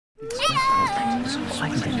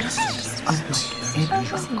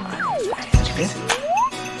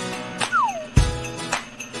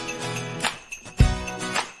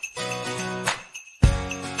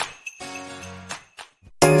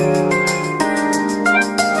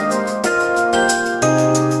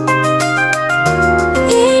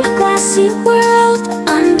World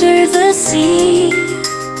under the sea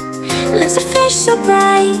lives a fish so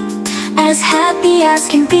bright, as happy as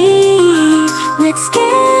can be, with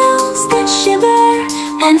scales that shimmer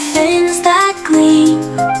and fins that gleam,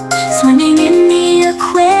 swimming in the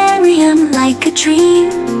aquarium like a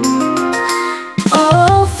dream.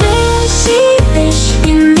 Oh, fishy fish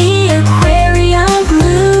in the aquarium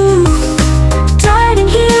blue, darting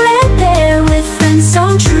here and there with friends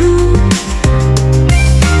so true.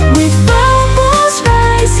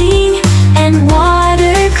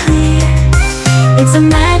 It's a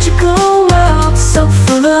magical world so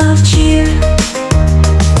full of cheer.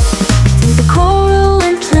 Through the coral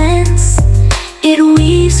and plants it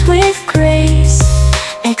weaves with grace,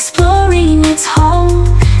 exploring its home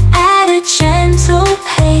at a gentle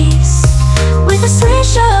pace. With a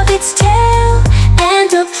swish of its tail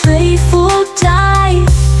and a playful dive,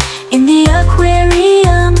 in the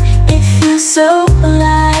aquarium it feels so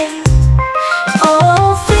alive.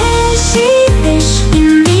 Oh, fishy fish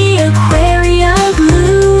in the aquarium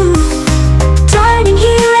blue, darting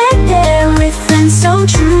here and there with friends so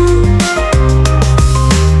true.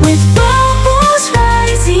 With bubbles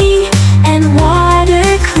rising and water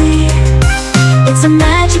clear, it's a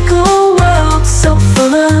magical world so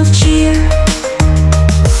full of cheer.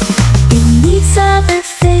 It meets other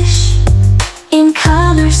fish in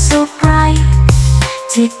colors so bright,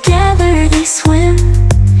 together they swim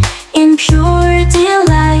in pure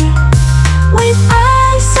delight. With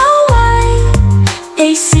eyes so wide,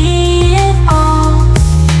 they see it all,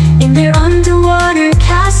 in their underwater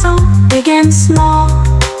castle, big and small.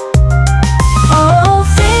 Oh,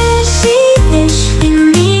 fishy fish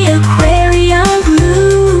in the aquarium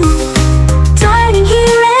blue, darting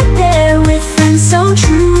here and there with friends so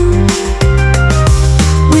true.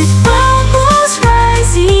 With bubbles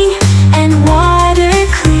rising and water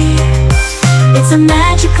clear, it's a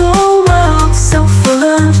magical world so full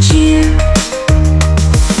of cheer.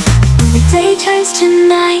 When the day turns to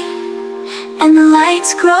night and the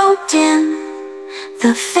lights grow dim,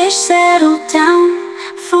 the fish settle down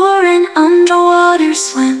for an underwater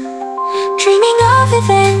swim, dreaming of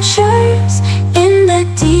adventures in the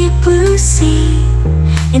deep blue sea,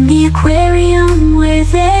 in the aquarium where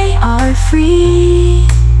they are free.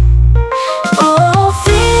 Oh,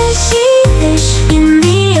 fishy fish in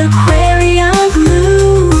the aquarium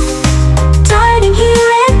blue, darting here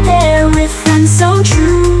and there with friends so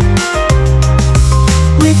true.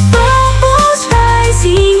 With bubbles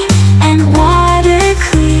rising and water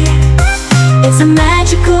clear, it's a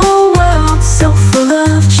magical world so full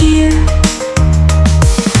of cheer.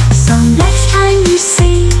 So next time you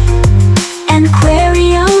see an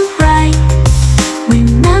aquarium bright,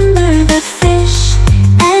 remember the fish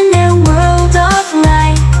and their world of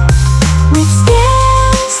light. With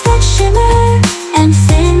scales that shimmer and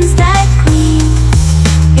fins that gleam,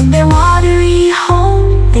 in their watery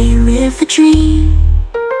home they live the dream.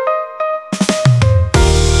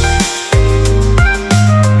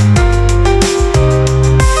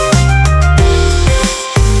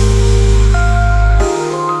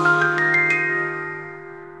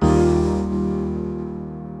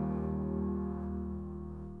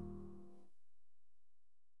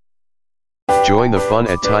 Join the fun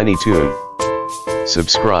at Tiny Toon.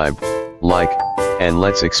 Subscribe, like, and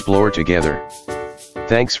let's explore together.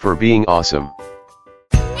 Thanks for being awesome.